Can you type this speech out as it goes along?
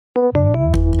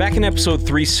Back in episode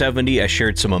 370, I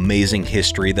shared some amazing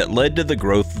history that led to the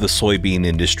growth of the soybean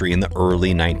industry in the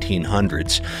early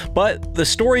 1900s. But the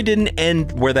story didn't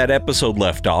end where that episode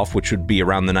left off, which would be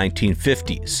around the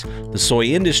 1950s. The soy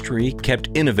industry kept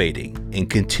innovating and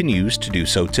continues to do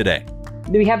so today.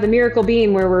 We have the miracle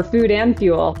bean where we're food and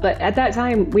fuel, but at that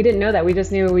time, we didn't know that. We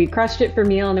just knew we crushed it for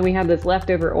meal and then we had this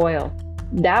leftover oil.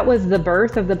 That was the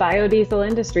birth of the biodiesel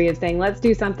industry, of saying, let's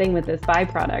do something with this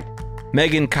byproduct.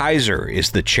 Meagan Kaiser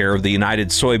is the chair of the United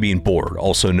Soybean Board,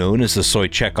 also known as the Soy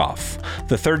Checkoff.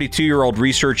 The 32-year-old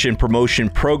research and promotion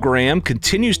program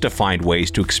continues to find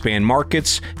ways to expand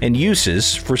markets and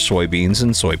uses for soybeans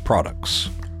and soy products.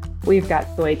 We've got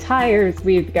soy tires,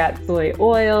 we've got soy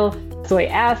oil, soy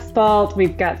asphalt,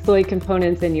 we've got soy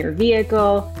components in your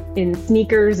vehicle, in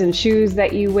sneakers and shoes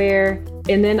that you wear,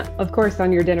 and then, of course,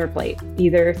 on your dinner plate,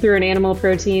 either through an animal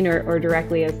protein or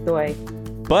directly as soy.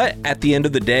 But at the end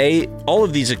of the day, all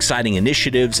of these exciting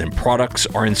initiatives and products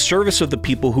are in service of the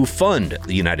people who fund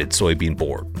the United Soybean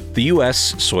Board, the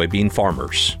U.S. soybean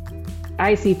farmers.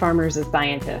 I see farmers as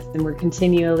scientists, and we're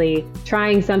continually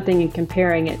trying something and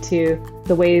comparing it to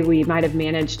the way we might have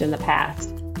managed in the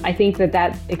past. I think that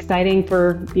that's exciting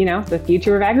for, the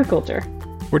future of agriculture.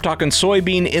 We're talking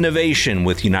soybean innovation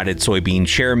with United Soybean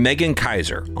Chair Meagan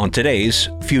Kaiser on today's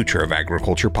Future of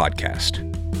Agriculture podcast.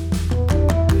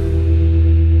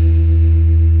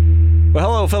 Well,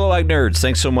 hello, fellow ag nerds.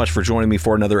 Thanks so much for joining me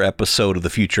for another episode of the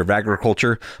Future of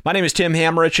Agriculture. My name is Tim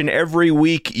Hammerich, and every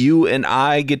week you and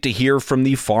I get to hear from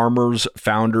the farmers,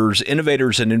 founders,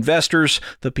 innovators, and investors,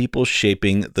 the people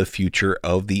shaping the future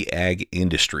of the ag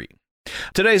industry.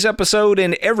 Today's episode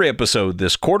and every episode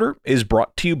this quarter is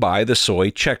brought to you by the Soy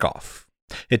Checkoff.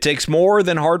 It takes more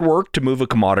than hard work to move a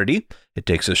commodity. It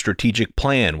takes a strategic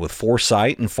plan with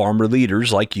foresight and farmer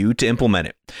leaders like you to implement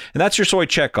it. And that's your Soy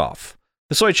Checkoff.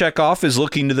 The Soy Checkoff is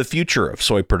looking to the future of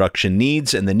soy production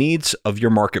needs and the needs of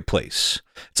your marketplace.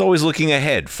 It's always looking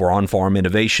ahead for on-farm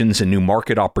innovations and new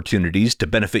market opportunities to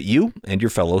benefit you and your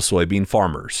fellow soybean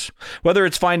farmers. Whether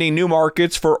it's finding new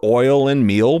markets for oil and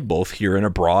meal, both here and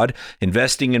abroad,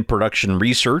 investing in production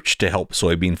research to help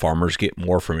soybean farmers get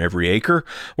more from every acre,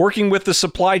 working with the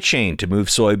supply chain to move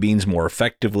soybeans more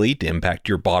effectively to impact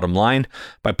your bottom line,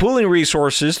 by pooling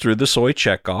resources through the Soy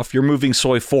Checkoff, you're moving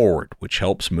soy forward, which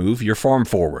helps move your farm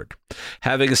forward.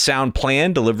 Having a sound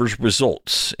plan delivers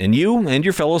results, and you and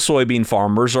your fellow soybean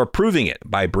farmers are proving it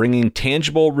by bringing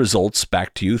tangible results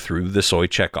back to you through the Soy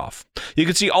Checkoff. You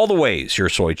can see all the ways your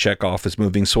Soy Checkoff is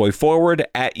moving soy forward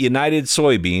at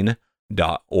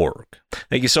unitedsoybean.org.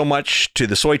 Thank you so much to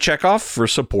the Soy Checkoff for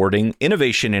supporting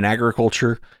innovation in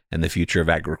agriculture and the Future of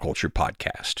Agriculture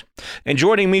podcast. And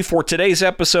joining me for today's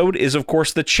episode is, of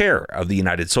course, the chair of the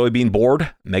United Soybean Board,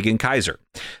 Meagan Kaiser.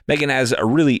 Meagan has a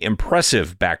really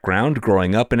impressive background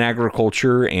growing up in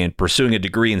agriculture and pursuing a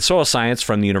degree in soil science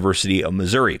from the University of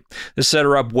Missouri. This set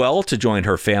her up well to join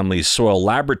her family's soil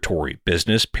laboratory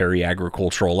business, Perry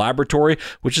Agricultural Laboratory,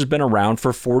 which has been around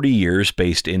for 40 years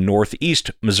based in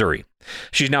Northeast Missouri.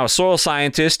 She's now a soil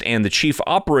scientist and the chief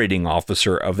operating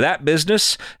officer of that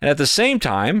business, and at the same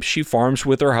time, she farms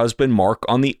with her husband Mark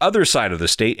on the other side of the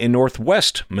state in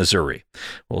Northwest Missouri.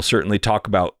 We'll certainly talk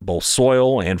about both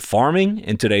soil and farming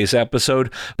in today's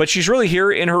episode, but she's really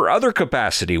here in her other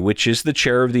capacity, which is the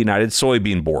chair of the United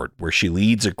Soybean Board, where she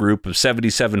leads a group of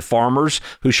 77 farmers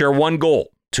who share one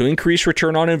goal: to increase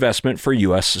return on investment for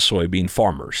U.S. soybean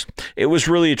farmers. It was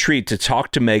really a treat to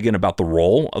talk to Meagan about the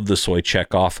role of the Soy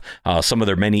Checkoff, some of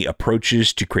their many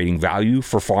approaches to creating value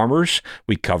for farmers.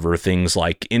 We cover things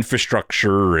like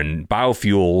infrastructure and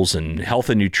biofuels and health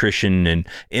and nutrition and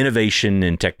innovation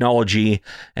and technology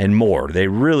and more. They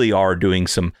really are doing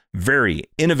some very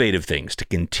innovative things to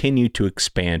continue to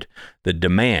expand the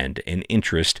demand and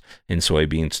interest in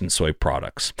soybeans and soy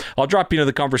products. I'll drop into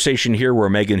the conversation here where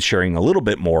Meagan's sharing a little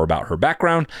bit more about her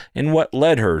background and what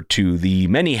led her to the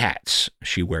many hats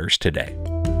she wears today.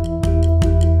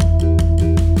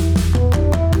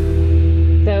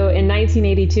 So in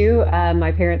 1982,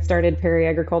 my parents started Perry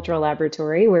Agricultural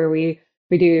Laboratory, where we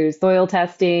do soil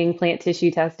testing, plant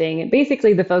tissue testing, and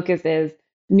basically the focus is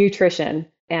nutrition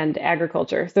and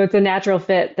agriculture. So it's a natural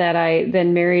fit that I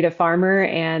then married a farmer,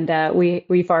 and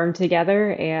we farmed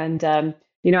together. And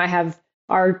I have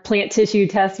our plant tissue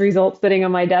test results sitting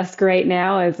on my desk right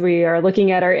now as we are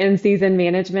looking at our in-season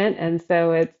management. And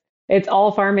so it's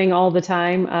all farming all the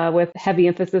time with heavy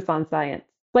emphasis on science,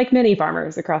 like many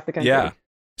farmers across the country. Yeah.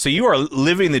 So you are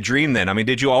living the dream then. I mean,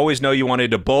 did you always know you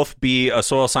wanted to both be a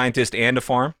soil scientist and a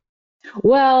farm?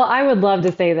 Well, I would love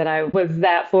to say that I was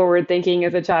that forward thinking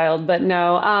as a child, but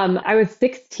no, I was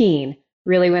 16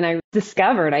 really when I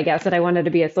discovered, I guess, that I wanted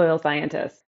to be a soil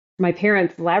scientist. my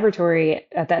parents' laboratory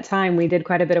at that time, we did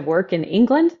quite a bit of work in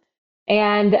England.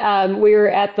 And we were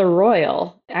at the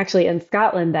Royal, actually in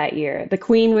Scotland that year. The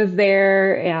Queen was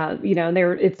there.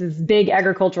 It's this big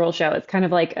agricultural show. It's kind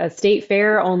of like a state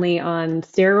fair, only on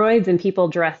steroids, and people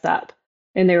dress up.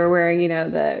 And they were wearing,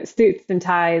 the suits and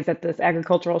ties at this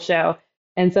agricultural show.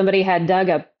 And somebody had dug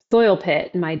a soil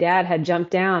pit, and my dad had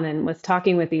jumped down and was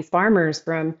talking with these farmers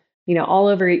from, all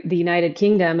over the United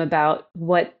Kingdom about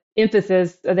what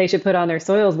emphasis they should put on their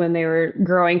soils when they were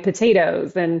growing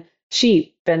potatoes and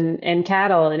sheep and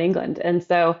cattle in England. And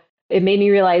so it made me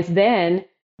realize then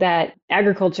that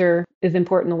agriculture is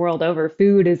important the world over,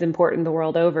 food is important the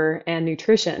world over, and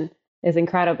nutrition is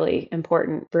incredibly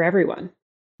important for everyone.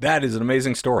 That is an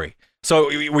amazing story. So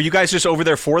were you guys just over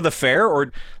there for the fair,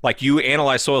 or like you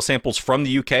analyze soil samples from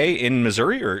the UK in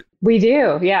Missouri? Or we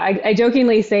do. Yeah, I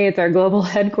jokingly say it's our global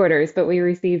headquarters, but we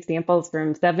receive samples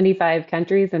from 75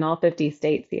 countries and all 50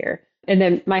 states here. And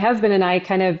then my husband and I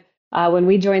kind of, when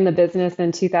we joined the business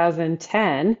in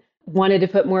 2010, wanted to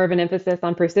put more of an emphasis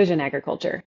on precision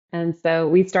agriculture. And so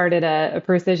we started a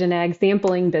precision ag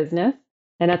sampling business.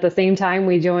 And at the same time,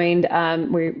 we became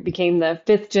the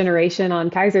 5th generation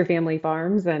on Kaiser family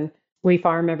farms, and we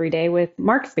farm every day with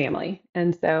Mark's family.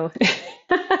 And so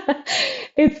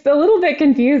it's a little bit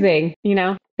confusing.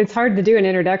 It's hard to do an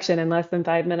introduction in less than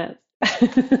 5 minutes.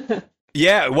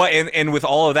 Yeah, well, and with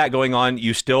all of that going on,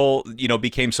 you still,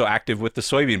 became so active with the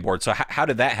soybean board. So how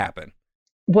did that happen?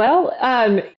 Well,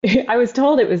 I was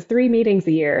told it was 3 meetings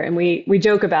a year, and we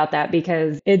joke about that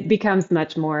because it becomes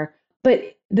much more.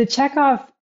 But the checkoff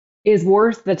is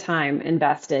worth the time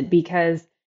invested because,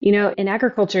 in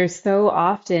agriculture, so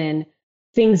often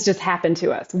things just happen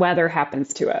to us. Weather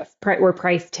happens to us. We're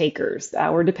price takers.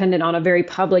 We're dependent on a very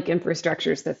public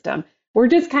infrastructure system. We're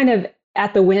just kind of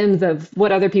at the whims of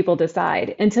what other people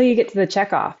decide until you get to the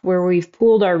checkoff where we've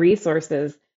pooled our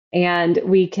resources and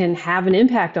we can have an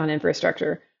impact on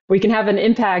infrastructure. We can have an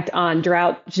impact on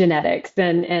drought genetics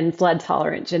and flood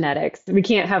tolerant genetics. We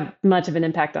can't have much of an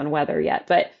impact on weather yet,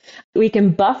 but we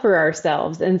can buffer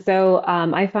ourselves. And so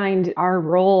I find our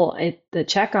role at the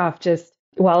checkoff just,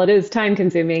 while it is time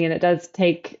consuming and it does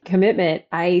take commitment,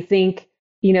 I think,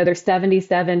 there's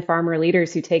 77 farmer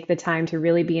leaders who take the time to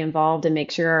really be involved and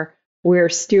make sure we're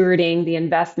stewarding the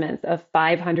investments of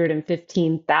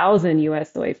 515,000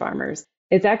 U.S. soy farmers.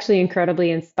 It's actually incredibly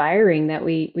inspiring that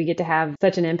we get to have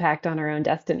such an impact on our own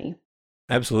destiny.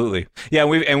 Absolutely. Yeah,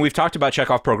 we've talked about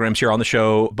checkoff programs here on the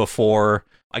show before.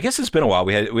 I guess it's been a while.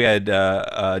 We had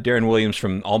Darren Williams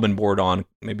from Almond Board on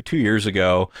maybe 2 years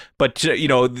ago. But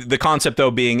the concept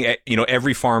though being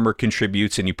every farmer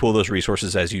contributes, and you pool those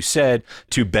resources, as you said,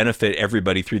 to benefit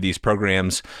everybody through these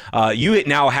programs. You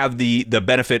now have the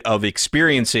benefit of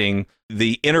experiencing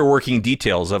the inner working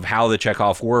details of how the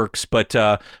checkoff works. But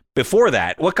before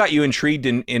that, what got you intrigued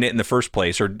in it in the first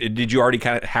place, or did you already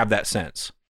kind of have that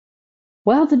sense?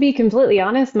 Well, to be completely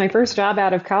honest, my first job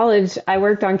out of college, I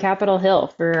worked on Capitol Hill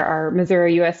for our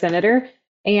Missouri U.S. Senator.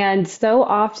 And so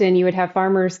often you would have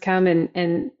farmers come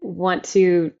and want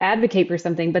to advocate for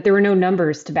something, but there were no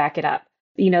numbers to back it up.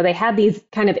 They had these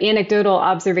kind of anecdotal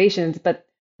observations, but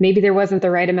maybe there wasn't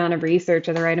the right amount of research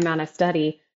or the right amount of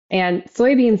study. And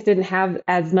soybeans didn't have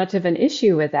as much of an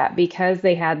issue with that because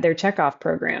they had their checkoff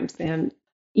programs. And,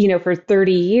 for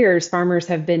 30 years, farmers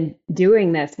have been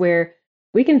doing this where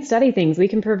we can study things, we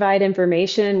can provide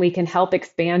information, we can help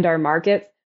expand our markets.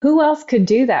 Who else could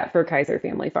do that for Kaiser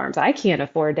Family Farms? I can't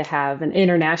afford to have an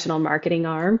international marketing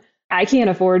arm. I can't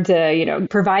afford to,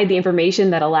 provide the information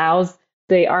that allows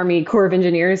the Army Corps of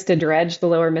Engineers to dredge the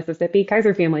lower Mississippi.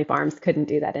 Kaiser Family Farms couldn't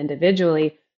do that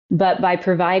individually. But by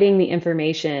providing the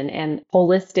information and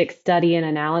holistic study and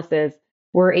analysis,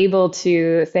 we're able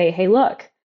to say, hey, look,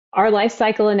 our life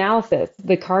cycle analysis,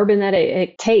 the carbon that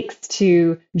it takes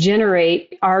to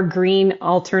generate our green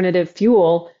alternative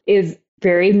fuel is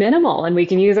very minimal, and we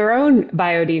can use our own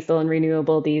biodiesel and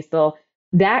renewable diesel.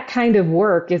 That kind of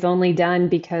work is only done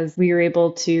because we are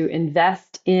able to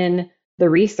invest in the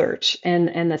research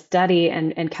and the study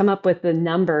and come up with the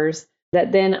numbers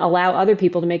that then allow other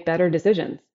people to make better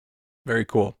decisions. Very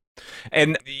cool.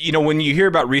 And, when you hear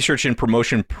about research and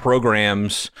promotion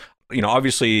programs,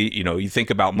 obviously, you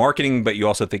think about marketing, but you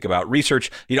also think about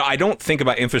research. I don't think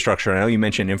about infrastructure. I know you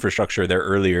mentioned infrastructure there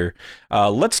earlier.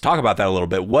 Let's talk about that a little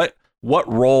bit. What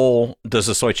role does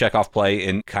the soy checkoff play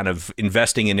in kind of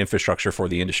investing in infrastructure for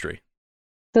the industry?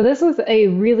 So this was a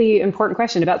really important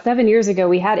question. About 7 years ago,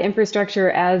 we had infrastructure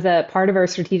as a part of our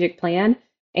strategic plan.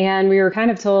 And we were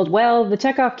kind of told, well, the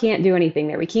checkoff can't do anything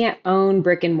there. We can't own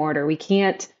brick and mortar. We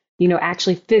can't,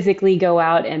 actually physically go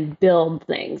out and build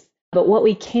things. But what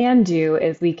we can do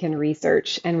is we can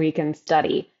research and we can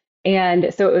study.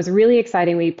 And so it was really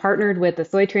exciting. We partnered with the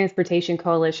Soy Transportation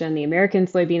Coalition, the American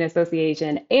Soybean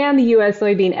Association, and the U.S.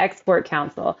 Soybean Export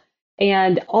Council.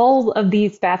 And all of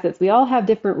these facets, we all have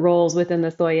different roles within the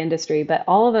soy industry, but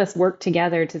all of us work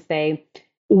together to say,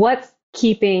 what's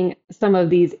keeping some of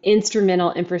these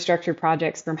instrumental infrastructure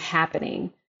projects from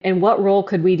happening? And what role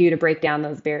could we do to break down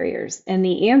those barriers? And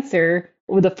the answer,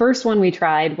 well, the first one we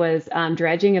tried was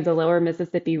dredging of the lower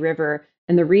Mississippi River.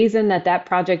 And the reason that that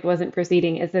project wasn't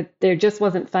proceeding is that there just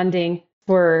wasn't funding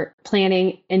for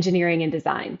planning, engineering, and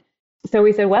design. So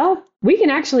we said, well, we can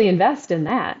actually invest in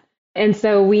that. And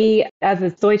so we, as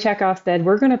the Soy Checkoff said,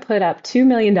 we're going to put up $2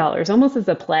 million almost as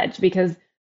a pledge, because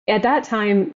at that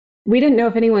time, we didn't know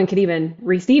if anyone could even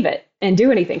receive it and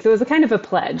do anything. So it was a kind of a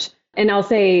pledge. And I'll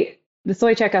say the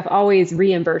Soy Checkoff always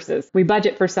reimburses. We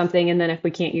budget for something, and then if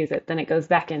we can't use it, then it goes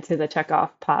back into the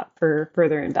checkoff pot for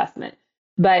further investment.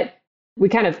 But we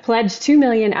kind of pledged $2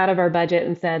 million out of our budget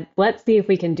and said, let's see if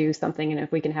we can do something and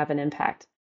if we can have an impact.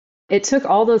 It took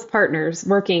all those partners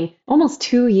working almost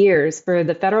 2 years for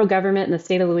the federal government and the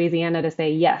state of Louisiana to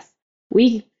say, yes,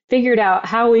 we figured out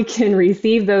how we can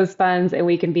receive those funds and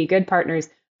we can be good partners.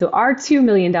 So our $2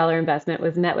 million investment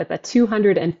was met with a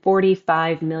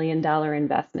 $245 million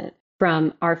investment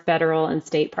from our federal and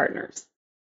state partners.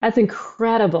 That's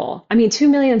incredible. I mean, $2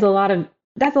 million is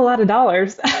that's a lot of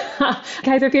dollars.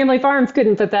 Kaiser Family Farms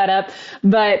couldn't put that up,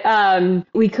 but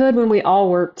we could when we all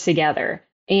worked together.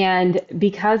 And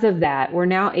because of that, we're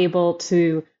now able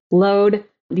to load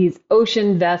these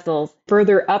ocean vessels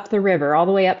further up the river, all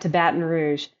the way up to Baton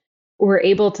Rouge. We're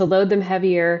able to load them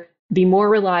heavier, be more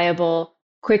reliable,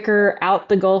 quicker out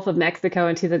the Gulf of Mexico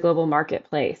into the global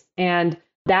marketplace. And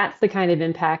that's the kind of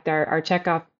impact our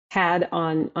checkoff had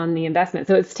on the investment.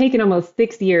 So it's taken almost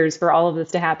 6 years for all of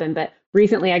this to happen. But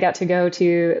recently I got to go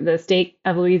to the state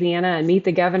of Louisiana and meet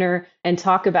the governor and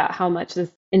talk about how much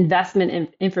this investment in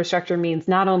infrastructure means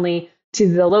not only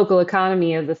to the local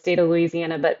economy of the state of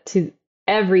Louisiana, but to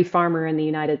every farmer in the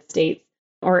United States,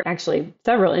 or actually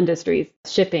several industries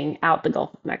shipping out the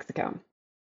Gulf of Mexico.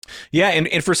 Yeah,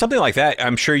 and for something like that,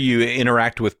 I'm sure you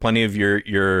interact with plenty of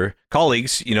your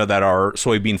colleagues, that are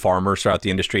soybean farmers throughout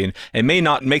the industry and may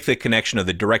not make the connection of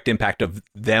the direct impact of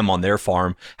them on their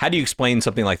farm. How do you explain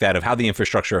something like that, of how the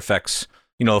infrastructure affects,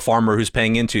 a farmer who's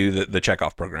paying into the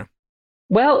checkoff program?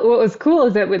 Well, what was cool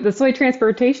is that with the Soy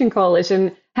Transportation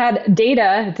Coalition had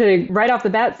data to right off the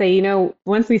bat say,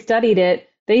 once we studied it,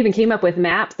 they even came up with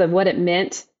maps of what it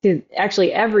meant to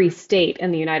actually every state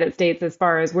in the United States as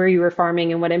far as where you were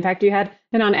farming and what impact you had.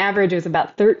 And on average, it was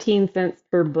about 13 cents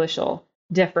per bushel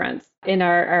difference in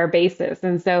our basis.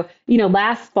 And so,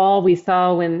 last fall we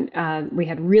saw when we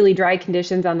had really dry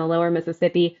conditions on the lower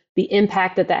Mississippi, the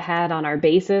impact that had on our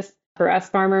basis for us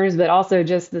farmers, but also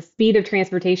just the speed of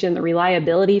transportation, the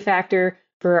reliability factor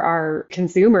for our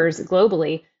consumers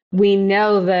globally. We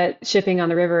know that shipping on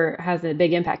the river has a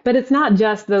big impact, but it's not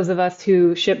just those of us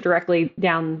who ship directly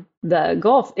down the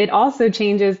Gulf. It also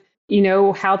changes,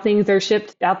 how things are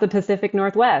shipped out the Pacific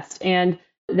Northwest, and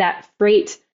that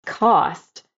freight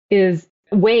cost is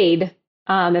weighed,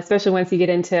 especially once you get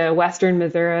into Western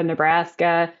Missouri,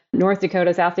 Nebraska, North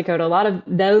Dakota, South Dakota. A lot of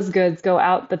those goods go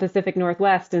out the Pacific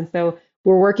Northwest. And so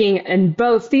we're working in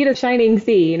both sea to shining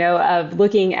sea, of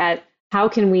looking at how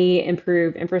can we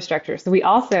improve infrastructure. So we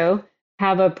also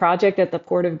have a project at the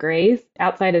Port of Grays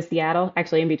outside of Seattle,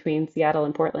 actually in between Seattle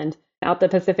and Portland, out the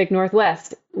Pacific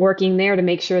Northwest, working there to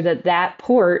make sure that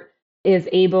port is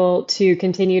able to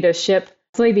continue to ship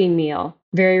soybean meal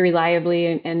very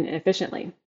reliably and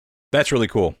efficiently. That's really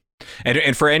cool.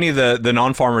 And for any of the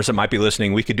non-farmers that might be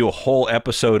listening, we could do a whole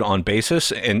episode on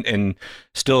basis and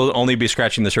still only be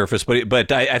scratching the surface.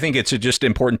 But I think it's just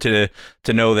important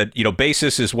to know that,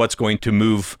 basis is what's going to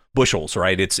move bushels,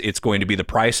 right? It's going to be the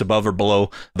price above or below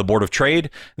the Board of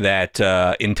Trade that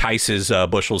entices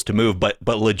bushels to move. But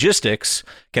logistics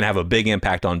can have a big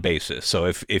impact on basis. So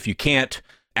if you can't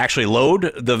actually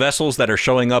load the vessels that are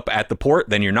showing up at the port,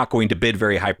 then you're not going to bid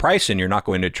very high price and you're not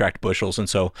going to attract bushels. And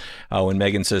so when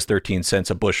Meagan says 13 cents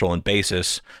a bushel in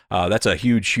basis, that's a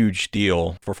huge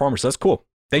deal for farmers. That's cool.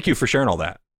 Thank you for sharing all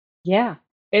that. Yeah,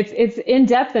 it's in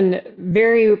depth and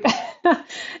very,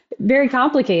 very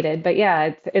complicated. But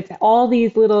yeah, it's all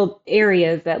these little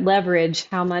areas that leverage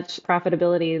how much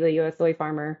profitability the U.S. soy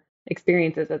farmer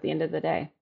experiences at the end of the day.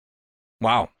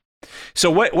 Wow. So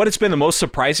what has been the most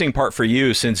surprising part for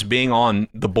you since being on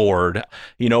the board?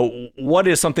 What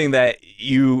is something that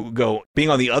you go,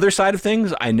 being on the other side of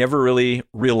things, I never really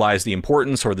realized the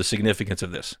importance or the significance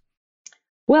of this?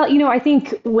 Well, I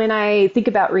think when I think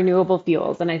about renewable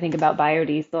fuels and I think about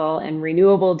biodiesel and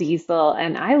renewable diesel,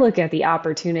 and I look at the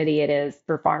opportunity it is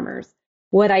for farmers.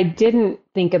 What I didn't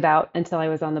think about until I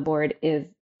was on the board is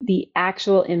the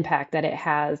actual impact that it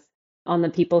has on the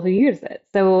people who use it.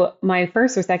 So my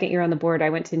first or second year on the board, I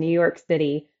went to New York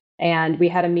City and we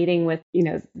had a meeting with,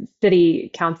 city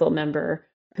council member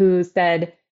who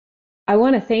said, I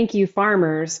want to thank you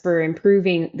farmers for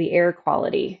improving the air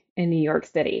quality in New York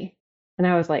City. And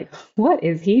I was like, what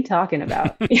is he talking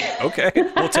about? Okay,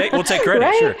 we'll take credit,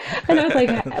 Right? sure. And I was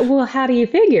like, well, how do you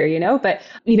figure, But,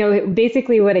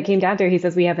 basically what it came down to, he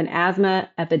says, we have an asthma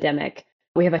epidemic.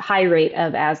 We have a high rate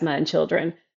of asthma in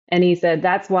children. And he said,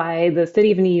 that's why the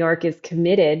city of New York is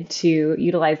committed to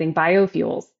utilizing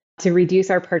biofuels to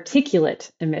reduce our particulate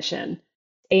emission.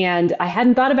 And I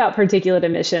hadn't thought about particulate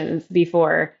emissions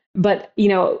before, but,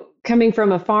 coming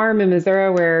from a farm in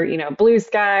Missouri where, blue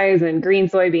skies and green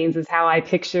soybeans is how I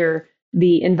picture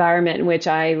the environment in which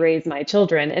I raise my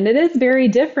children. And it is very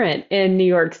different in New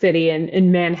York City and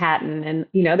in Manhattan. And,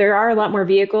 there are a lot more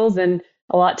vehicles and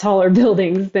a lot taller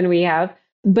buildings than we have.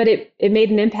 But it made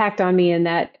an impact on me in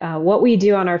that what we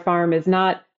do on our farm is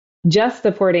not just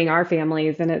supporting our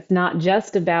families, and it's not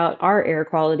just about our air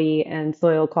quality and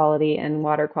soil quality and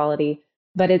water quality,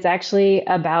 but it's actually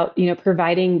about,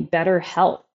 providing better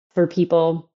health for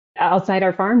people outside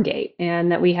our farm gate,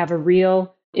 and that we have a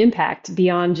real impact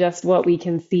beyond just what we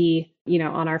can see,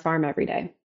 on our farm every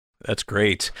day. That's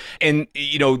great. And,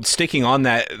 sticking on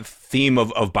that theme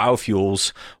of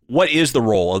biofuels, what is the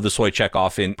role of the soy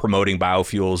checkoff in promoting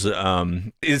biofuels?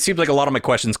 It seems like a lot of my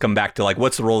questions come back to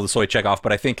what's the role of the soy checkoff?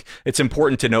 But I think it's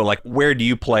important to know, where do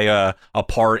you play a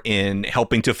part in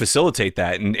helping to facilitate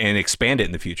that and expand it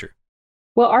in the future?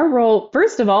 Well, our role,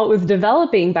 first of all, was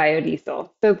developing biodiesel.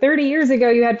 So 30 years ago,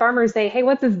 you had farmers say, hey,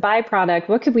 what's this byproduct?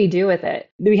 What could we do with it?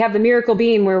 We have the miracle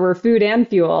bean where we're food and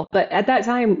fuel. But at that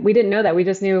time, we didn't know that. We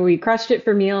just knew we crushed it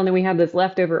for meal and then we had this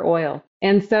leftover oil.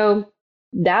 And so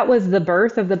that was the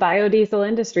birth of the biodiesel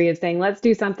industry, of saying, let's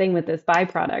do something with this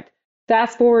byproduct.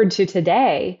 Fast forward to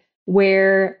today,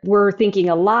 where we're thinking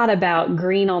a lot about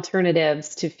green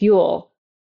alternatives to fuel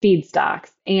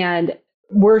feedstocks. And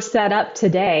we're set up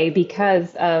today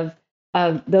because of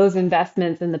those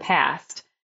investments in the past.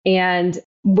 And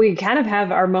we kind of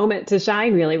have our moment to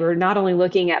shine, really. We're not only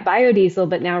looking at biodiesel,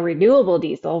 but now renewable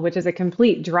diesel, which is a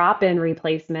complete drop-in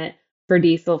replacement for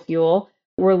diesel fuel.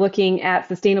 We're looking at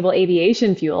sustainable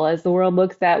aviation fuel as the world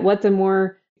looks at what's a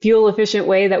more fuel efficient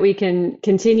way that we can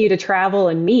continue to travel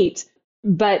and meet.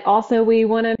 But also we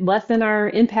want to lessen our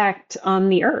impact on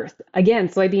the earth. Again,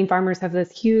 soybean farmers have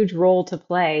this huge role to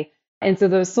play. And so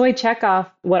those soy checkoff,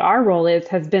 what our role is,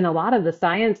 has been a lot of the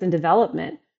science and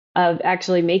development of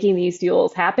actually making these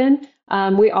fuels happen.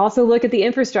 We also look at the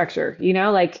infrastructure,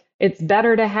 it's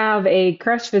better to have a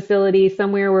crush facility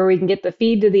somewhere where we can get the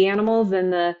feed to the animals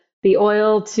and the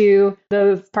oil to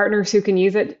those partners who can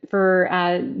use it for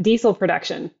diesel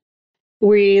production.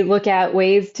 We look at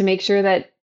ways to make sure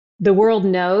that the world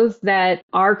knows that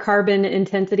our carbon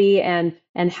intensity and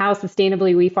how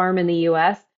sustainably we farm in the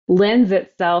US lends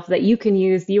itself that you can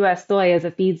use US soy as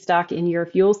a feedstock in your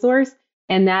fuel source,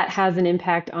 and that has an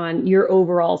impact on your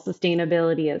overall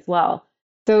sustainability as well.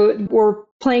 So we're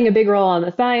playing a big role on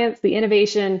the science, the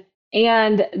innovation,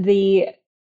 and the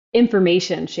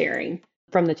information sharing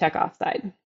from the checkoff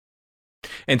side.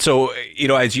 And so,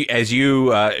 as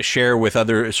you share with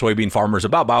other soybean farmers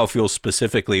about biofuels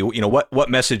specifically, what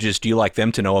messages do you like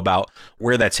them to know about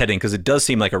where that's heading? Because it does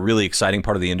seem like a really exciting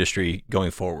part of the industry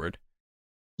going forward.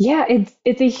 Yeah,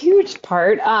 it's a huge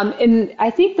part. And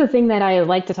I think the thing that I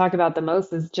like to talk about the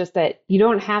most is just that you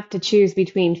don't have to choose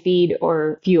between feed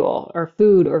or fuel, or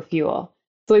food or fuel.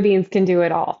 Soybeans can do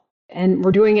it all. And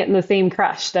we're doing it in the same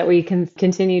crush, that we can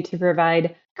continue to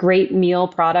provide great meal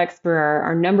products for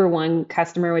our number one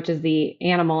customer, which is the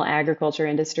animal agriculture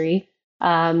industry.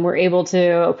 We're able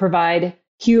to provide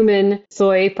human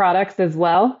soy products as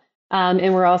well.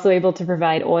 And we're also able to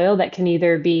provide oil that can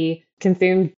either be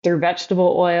consumed through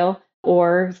vegetable oil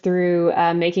or through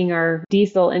making our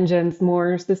diesel engines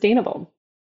more sustainable.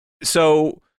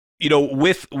 So,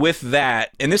 with that,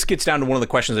 and this gets down to one of the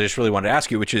questions I just really wanted to ask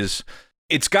you, which is,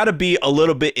 it's got to be a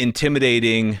little bit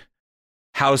intimidating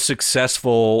how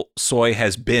successful soy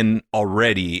has been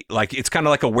already. It's kind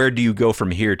of like a where do you go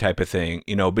from here type of thing,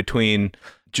 between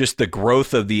just the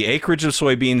growth of the acreage of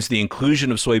soybeans, the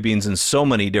inclusion of soybeans in so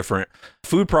many different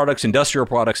food products, industrial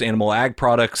products, animal ag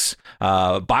products,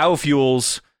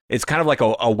 biofuels. It's kind of like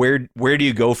a where do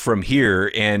you go from here,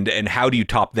 and how do you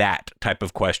top that type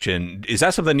of question? Is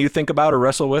that something you think about or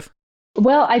wrestle with?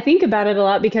 Well, I think about it a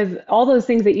lot because all those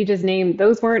things that you just named,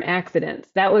 those weren't accidents.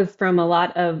 That was from a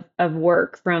lot of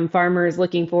work from farmers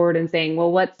looking forward and saying,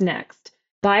 well, what's next?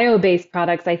 Bio-based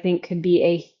products, I think, could be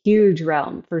a huge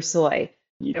realm for soy.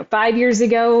 5 years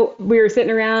ago, we were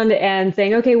sitting around and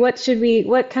saying, okay,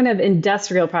 what kind of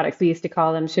industrial products, we used to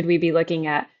call them, should we be looking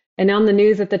at? And on the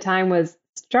news at the time was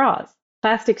straws.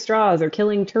 Plastic straws are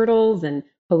killing turtles and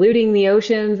polluting the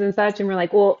oceans and such. And we're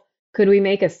like, well, could we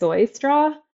make a soy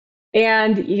straw?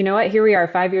 And you know what? Here we are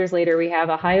 5 years later. We have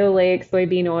a high oleic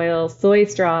soybean oil soy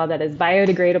straw that is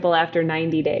biodegradable after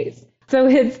 90 days. So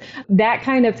it's that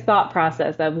kind of thought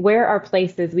process of where are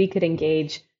places we could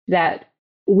engage that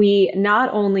we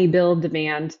not only build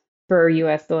demand for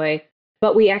US soy,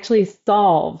 but we actually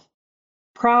solve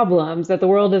problems that the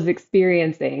world is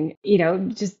experiencing,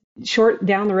 just short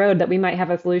down the road that we might have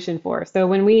a solution for. So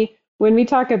when we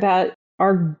talk about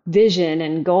our vision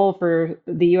and goal for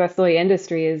the US soy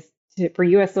industry is for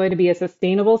US soy to be a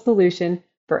sustainable solution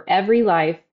for every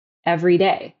life, every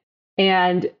day.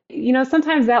 And,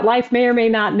 sometimes that life may or may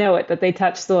not know it that they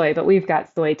touch soy, but we've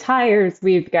got soy tires,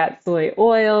 we've got soy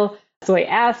oil, soy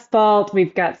asphalt,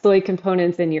 we've got soy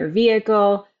components in your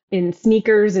vehicle, in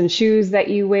sneakers and shoes that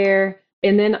you wear,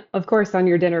 and then, of course, on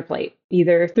your dinner plate,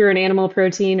 either through an animal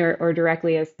protein or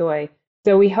directly as soy.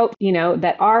 So we hope,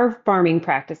 that our farming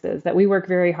practices that we work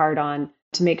very hard on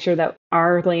to make sure that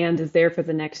our land is there for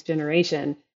the next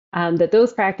generation, that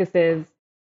those practices,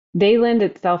 they lend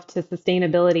itself to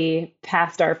sustainability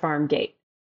past our farm gate.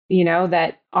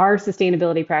 That our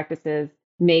sustainability practices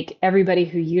make everybody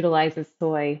who utilizes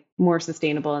soy more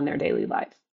sustainable in their daily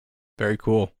life. Very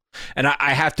cool. And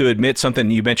I have to admit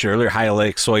something you mentioned earlier, high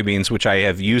oleic soybeans, which I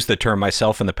have used the term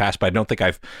myself in the past, but I don't think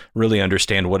I've really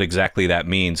understand what exactly that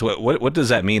means. What does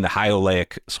that mean, the high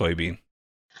oleic soybean?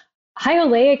 High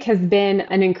oleic has been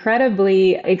an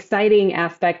incredibly exciting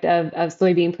aspect of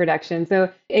soybean production. So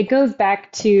it goes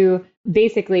back to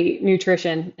basically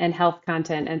nutrition and health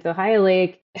content. And so high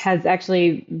oleic has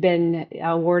actually been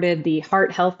awarded the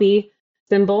Heart Healthy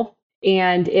symbol,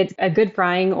 and it's a good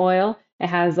frying oil. It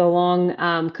has a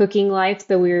long cooking life.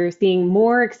 So we're seeing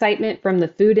more excitement from the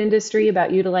food industry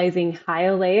about utilizing high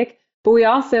oleic. But we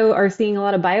also are seeing a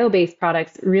lot of bio-based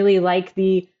products really like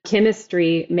the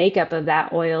chemistry makeup of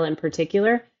that oil in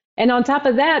particular. And on top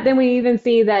of that, then we even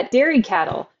see that dairy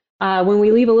cattle, when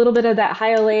we leave a little bit of that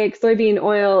high oleic soybean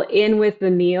oil in with the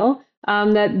meal,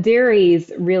 that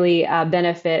dairies really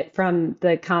benefit from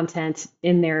the content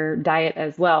in their diet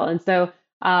as well. And so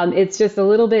it's just a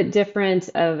little bit different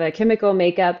of a chemical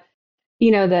makeup.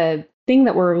 The thing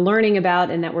that we're learning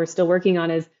about and that we're still working on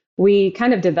is we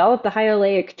kind of developed the high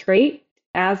oleic trait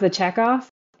as a checkoff.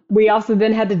 We also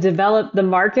then had to develop the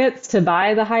markets to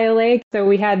buy the high oleic. So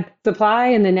we had supply,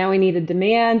 and then now we needed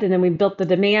demand, and then we built the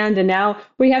demand, and now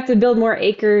we have to build more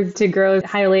acres to grow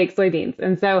high oleic soybeans.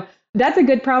 And so that's a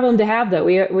good problem to have, though.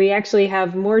 We actually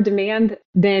have more demand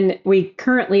than we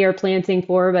currently are planting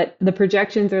for, but the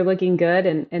projections are looking good,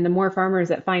 and the more farmers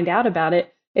that find out about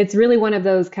it, it's really one of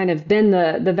those kind of bend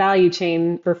the value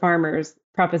chain for farmers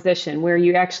proposition where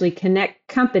you actually connect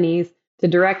companies to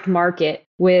direct market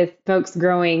with folks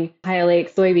growing high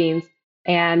oleic soybeans.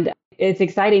 And it's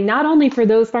exciting not only for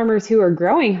those farmers who are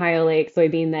growing high oleic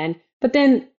soybean then, but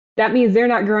then that means they're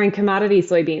not growing commodity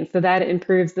soybeans. So that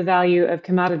improves the value of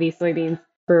commodity soybeans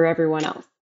for everyone else.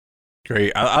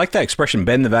 Great. I like that expression,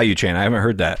 bend the value chain. I haven't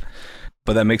heard that,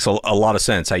 but that makes a lot of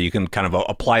sense, how you can kind of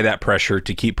apply that pressure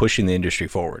to keep pushing the industry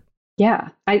forward. Yeah.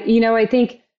 I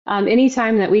think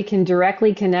anytime that we can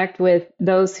directly connect with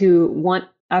those who want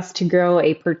us to grow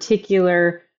a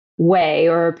particular way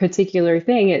or a particular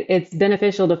thing, it's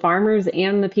beneficial to farmers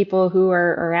and the people who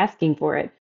are asking for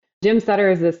it. Jim Sutter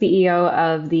is the CEO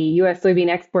of the U.S. Soybean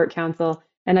Export Council,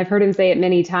 and I've heard him say it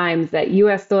many times that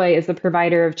U.S. soy is the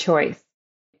provider of choice.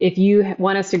 If you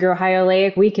want us to grow high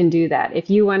oleic, we can do that. If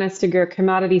you want us to grow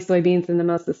commodity soybeans in the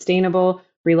most sustainable,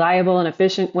 reliable, and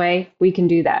efficient way, we can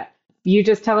do that. You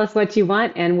just tell us what you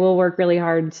want, and we'll work really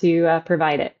hard to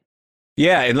provide it.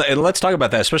 Yeah, and let's talk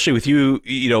about that, especially with you,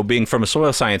 being from a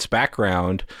soil science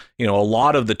background. A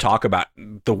lot of the talk about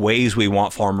the ways we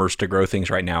want farmers to grow things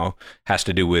right now has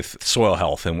to do with soil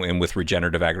health and with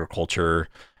regenerative agriculture.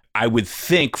 I would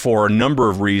think for a number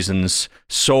of reasons,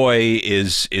 soy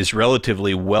is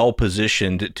relatively well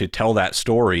positioned to tell that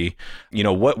story.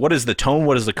 What is the tone?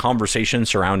 What is the conversation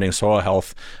surrounding soil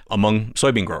health among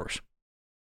soybean growers?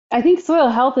 I think soil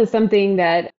health is something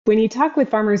that when you talk with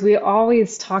farmers, we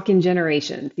always talk in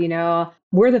generations.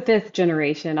 We're the fifth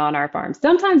generation on our farm.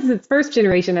 Sometimes it's first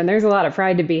generation, and there's a lot of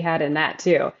pride to be had in that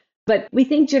too. But we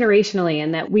think generationally,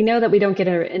 in that we know that we don't get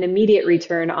an immediate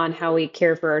return on how we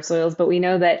care for our soils, but we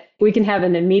know that we can have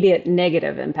an immediate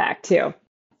negative impact too.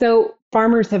 So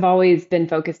farmers have always been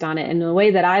focused on it. And the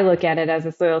way that I look at it as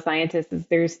a soil scientist is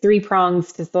there's three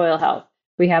prongs to soil health.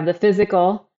 We have the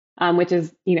physical, which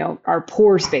is, our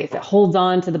pore space. It holds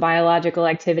on to the biological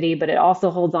activity, but it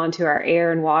also holds on to our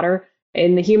air and water.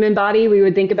 In the human body, we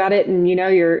would think about it and,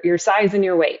 your size and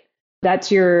your weight.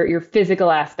 That's your physical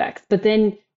aspects. But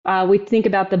then we think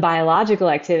about the biological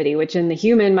activity, which in the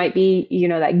human might be,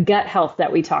 that gut health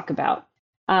that we talk about.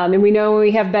 And we know when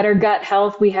we have better gut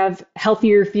health, we have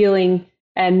healthier feeling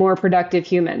and more productive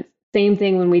humans. Same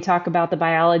thing when we talk about the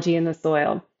biology in the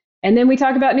soil. And then we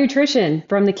talk about nutrition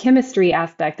from the chemistry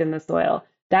aspect in the soil.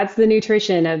 That's the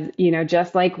nutrition of,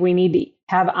 just like we need to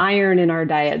have iron in our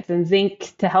diets and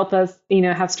zinc to help us,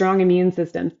 have strong immune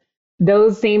systems.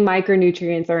 Those same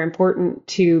micronutrients are important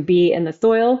to be in the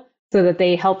soil so that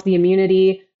they help the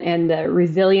immunity and the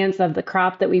resilience of the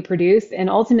crop that we produce and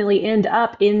ultimately end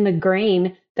up in the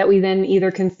grain that we then either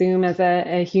consume as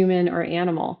a human or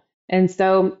animal. And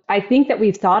so I think that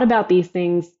we've thought about these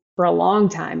things for a long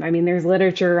time. I mean, there's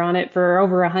literature on it for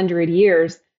over 100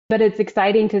 years, but it's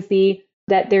exciting to see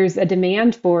that there's a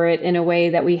demand for it in a way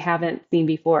that we haven't seen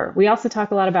before. We also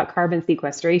talk a lot about carbon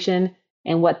sequestration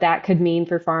and what that could mean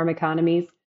for farm economies.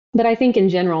 But I think in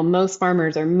general, most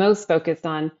farmers are most focused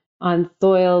on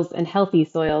soils and healthy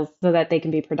soils so that they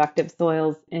can be productive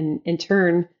soils and in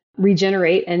turn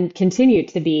regenerate and continue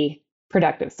to be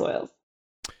productive soils.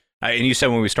 And you said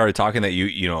when we started talking that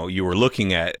you were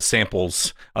looking at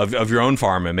samples of your own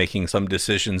farm and making some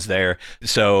decisions there.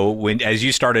 So as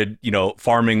you started,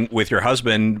 farming with your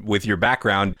husband, with your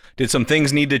background, did some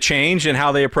things need to change in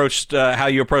how you approached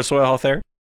soil health there?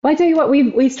 Well, I tell you what,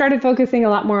 we started focusing a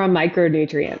lot more on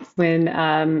micronutrients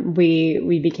when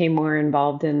we became more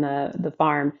involved in the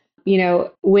farm.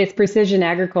 With precision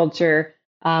agriculture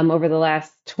over the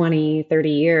last 20, 30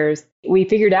 years, we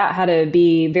figured out how to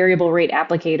be variable rate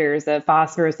applicators of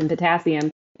phosphorus and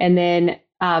potassium. And then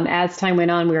as time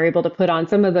went on, we were able to put on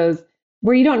some of those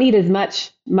where you don't need as much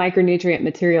micronutrient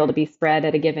material to be spread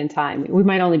at a given time. We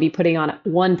might only be putting on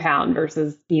 1 pound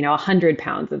versus 100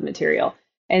 pounds of material.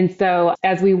 And so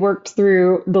as we worked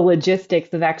through the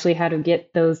logistics of actually how to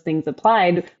get those things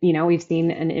applied, we've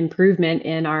seen an improvement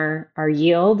in our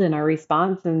yield and our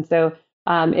response. And so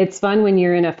it's fun when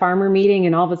you're in a farmer meeting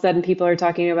and all of a sudden people are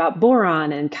talking about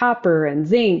boron and copper and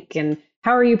zinc and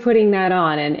how are you putting that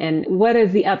on and what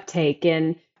is the uptake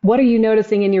and what are you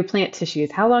noticing in your plant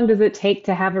tissues? How long does it take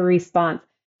to have a response?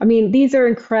 I mean, these are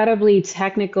incredibly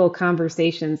technical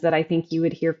conversations that I think you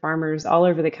would hear farmers all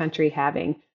over the country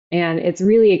having. And it's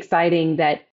really exciting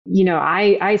that,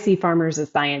 I see farmers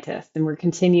as scientists and we're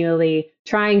continually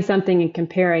trying something and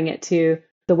comparing it to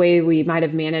the way we might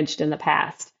have managed in the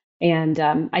past. And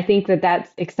I think that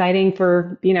that's exciting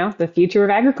for, the future of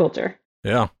agriculture.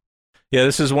 Yeah. Yeah,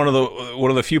 this is one of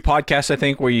the few podcasts, I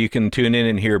think, where you can tune in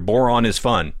and hear boron is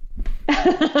fun.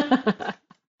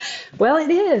 Well,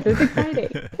 it is. It's exciting.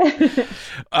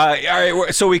 All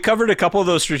right. So we covered a couple of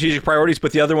those strategic priorities,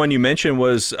 but the other one you mentioned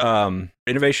was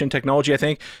innovation technology, I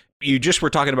think. You just were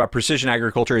talking about precision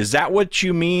agriculture. Is that what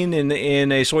you mean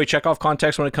in a soy checkoff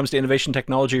context when it comes to innovation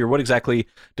technology, or what exactly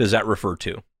does that refer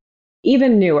to?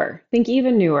 Even newer. Think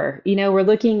even newer. We're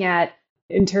looking at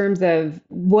in terms of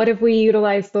what if we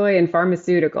utilize soy in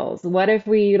pharmaceuticals? What if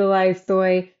we utilize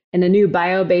soy in a new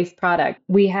bio-based product?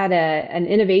 We had an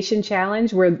innovation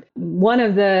challenge where one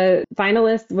of the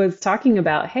finalists was talking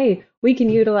about, hey, we can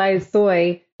utilize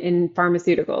soy in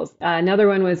pharmaceuticals. Another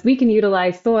one was we can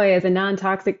utilize soy as a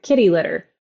non-toxic kitty litter.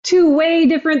 Two way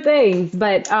different things,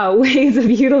 but ways of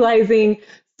utilizing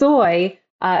soy,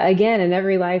 again, in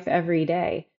every life, every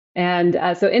day. And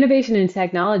so innovation in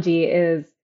technology is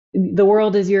the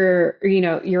world is your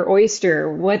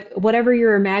oyster. Whatever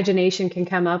your imagination can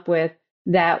come up with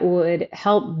that would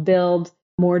help build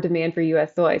more demand for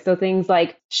U.S. soy. So things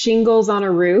like shingles on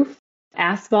a roof,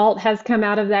 asphalt has come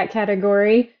out of that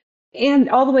category, and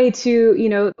all the way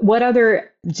to, what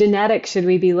other genetics should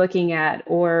we be looking at,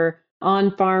 or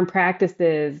on-farm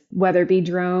practices, whether it be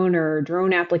drone or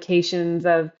drone applications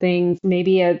of things.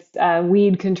 Maybe it's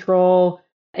weed control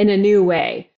in a new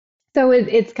way. So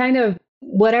it's kind of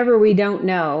whatever we don't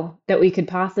know that we could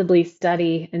possibly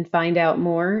study and find out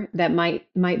more that might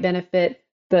benefit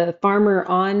the farmer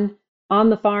on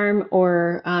the farm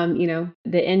or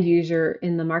the end user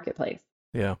in the marketplace.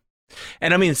 Yeah.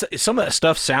 And I mean, some of that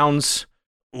stuff sounds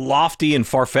lofty and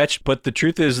far-fetched, but the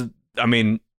truth is, I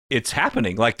mean, it's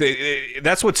happening. Like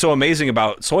that's what's so amazing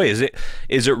about soy is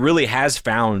it really has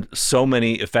found so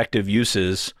many effective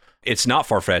uses It's not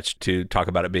far-fetched to talk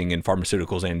about it being in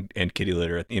pharmaceuticals and kitty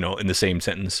litter, in the same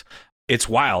sentence. It's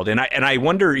wild. And I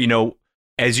wonder,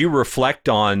 as you reflect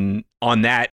on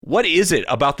that, what is it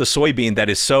about the soybean that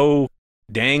is so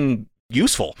dang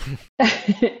useful?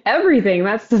 Everything.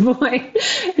 That's the point.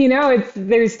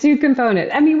 There's two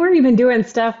components. I mean, we're even doing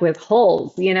stuff with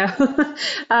hulls,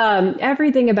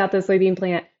 everything about the soybean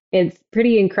plant is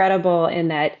pretty incredible in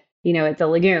that, it's a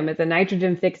legume, it's a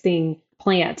nitrogen fixing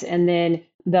plant. And then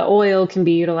the oil can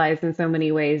be utilized in so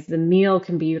many ways. The meal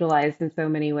can be utilized in so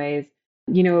many ways.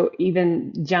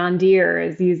 Even John Deere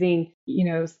is using,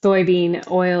 soybean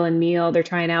oil and meal. They're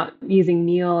trying out using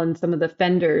meal in some of the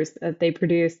fenders that they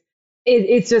produce.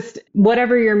 It's just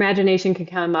whatever your imagination can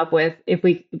come up with. If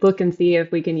we look and see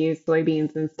if we can use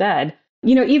soybeans instead,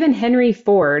 even Henry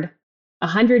Ford,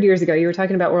 100 years ago, you were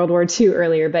talking about World War II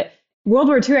earlier, but World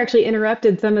War II actually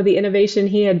interrupted some of the innovation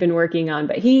he had been working on,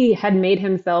 but he had made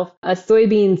himself a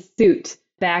soybean suit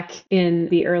back in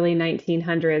the early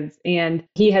 1900s, and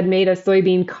he had made a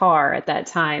soybean car at that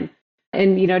time.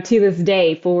 And, to this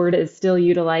day, Ford is still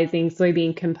utilizing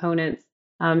soybean components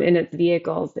in its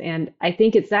vehicles. And I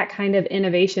think it's that kind of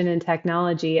innovation and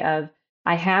technology of,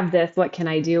 I have this, what can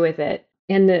I do with it?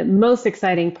 And the most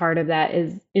exciting part of that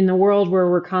is in the world where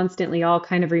we're constantly all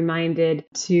kind of reminded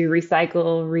to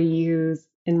recycle, reuse,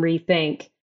 and rethink,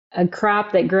 a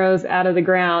crop that grows out of the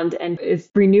ground and is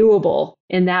renewable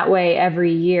in that way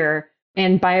every year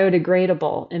and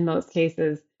biodegradable in most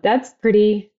cases, that's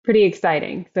pretty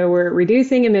exciting. So we're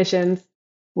reducing emissions,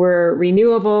 we're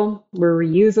renewable, we're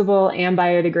reusable and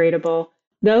biodegradable.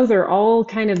 Those are all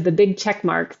kind of the big check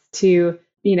marks to,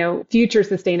 future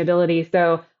sustainability.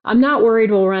 So I'm not worried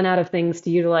we'll run out of things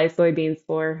to utilize soybeans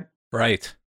for.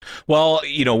 Right. Well,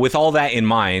 with all that in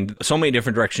mind, so many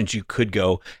different directions you could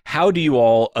go. How do you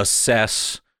all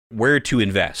assess where to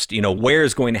invest? Where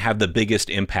is going to have the biggest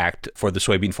impact for the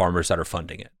soybean farmers that are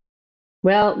funding it?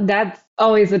 Well, that's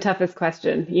always the toughest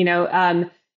question.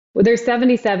 There's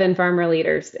 77 farmer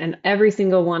leaders, and every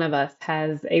single one of us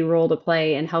has a role to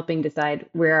play in helping decide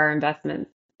where our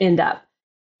investments end up.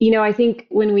 I think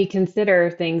when we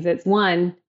consider things, it's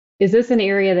one, is this an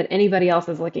area that anybody else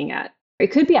is looking at?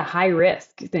 It could be a high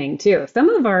risk thing too. Some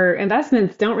of our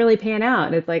investments don't really pan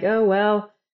out. It's like, oh,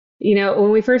 well, when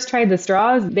we first tried the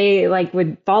straws, they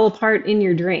would fall apart in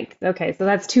your drink. Okay, so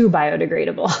that's too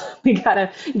biodegradable. We got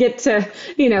to get to,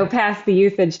 past the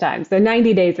usage time. So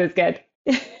 90 days is good.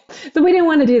 So we didn't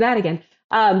want to do that again.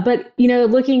 But,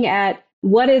 looking at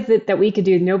what is it that we could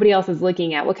do nobody else is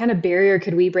looking at? What kind of barrier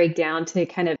could we break down to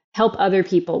kind of help other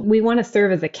people? We want to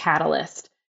serve as a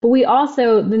catalyst. But we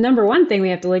also, the number one thing we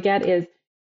have to look at is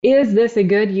this a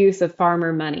good use of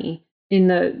farmer money in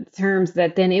the terms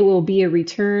that then it will be a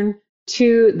return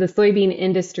to the soybean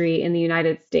industry in the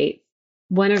United States?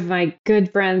 One of my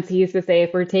good friends, he used to say,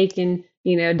 if we're taking,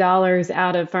 dollars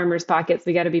out of farmers' pockets,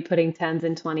 we got to be putting 10s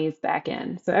and 20s back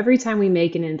in. So every time we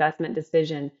make an investment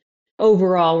decision,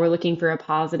 overall, we're looking for a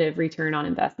positive return on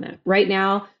investment. Right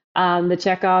now, the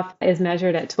checkoff is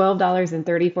measured at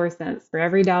 $12.34. For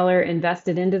every dollar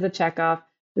invested into the checkoff,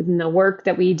 within the work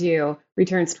that we do,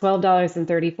 returns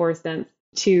 $12.34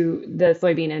 to the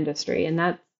soybean industry.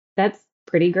 And that's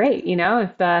pretty great.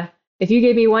 If you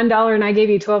gave me $1 and I gave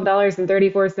you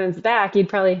 $12.34 back, you'd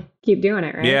probably keep doing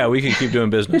it, right? Yeah, we can keep doing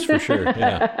business for sure.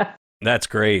 Yeah. That's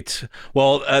great.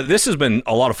 Well, this has been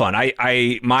a lot of fun.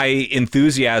 My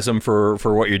enthusiasm for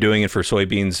what you're doing and for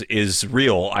soybeans is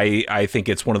real. I think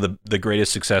it's one of the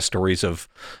greatest success stories of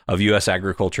U.S.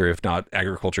 agriculture, if not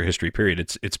agriculture history, period.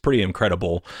 It's pretty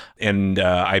incredible. And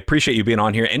I appreciate you being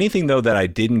on here. Anything, though, that I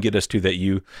didn't get us to that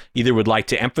you either would like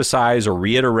to emphasize or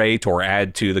reiterate or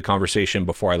add to the conversation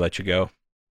before I let you go?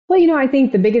 Well, I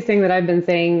think the biggest thing that I've been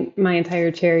saying my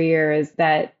entire chair year is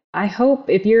that I hope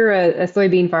if you're a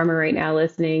soybean farmer right now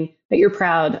listening, that you're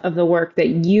proud of the work that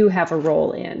you have a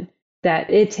role in, that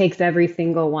it takes every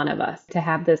single one of us to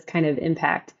have this kind of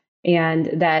impact.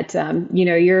 And that,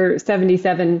 your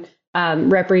 77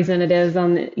 representatives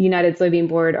on the United Soybean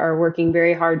Board are working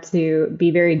very hard to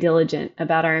be very diligent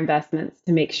about our investments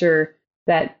to make sure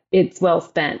that it's well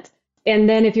spent. And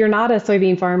then if you're not a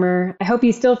soybean farmer, I hope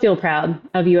you still feel proud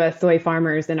of U.S. soy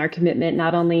farmers and our commitment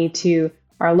not only to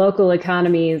our local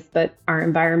economies, but our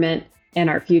environment and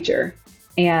our future,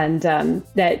 and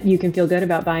that you can feel good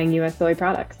about buying U.S. soy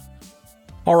products.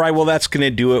 All right, well, that's going to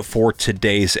do it for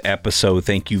today's episode.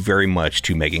 Thank you very much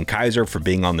to Meagan Kaiser for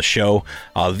being on the show.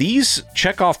 These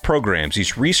checkoff programs,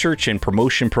 these research and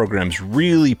promotion programs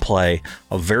really play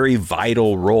a very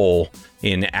vital role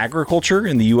in agriculture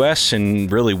in the U.S.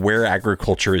 and really where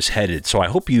agriculture is headed. So I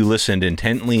hope you listened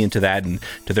intently into that and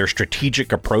to their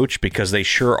strategic approach, because they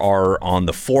sure are on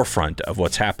the forefront of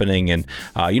what's happening. And,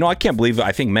 I can't believe,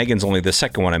 I think Meagan's only the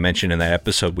second one I mentioned in that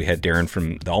episode. We had Darren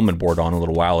from the Almond Board on a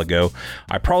little while ago.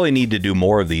 I probably need to do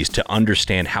more of these to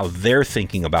understand how they're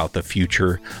thinking about the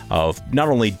future of not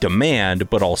only demand,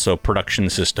 but also production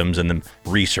systems and the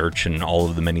research and all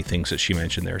of the many things that she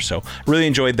mentioned there. So really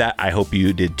enjoyed that. I hope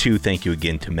you did too. Thank you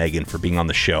again to Meagan for being on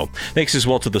the show. Thanks as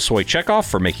well to the Soy Checkoff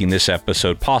for making this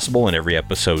episode possible and every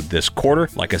episode this quarter.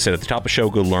 Like I said at the top of the show,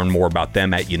 go learn more about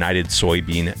them at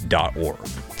unitedsoybean.org.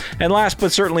 And last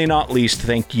but certainly not least,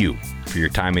 thank you for your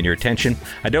time and your attention.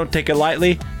 I don't take it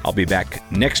lightly. I'll be back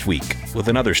next week with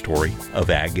another story of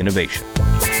ag innovation.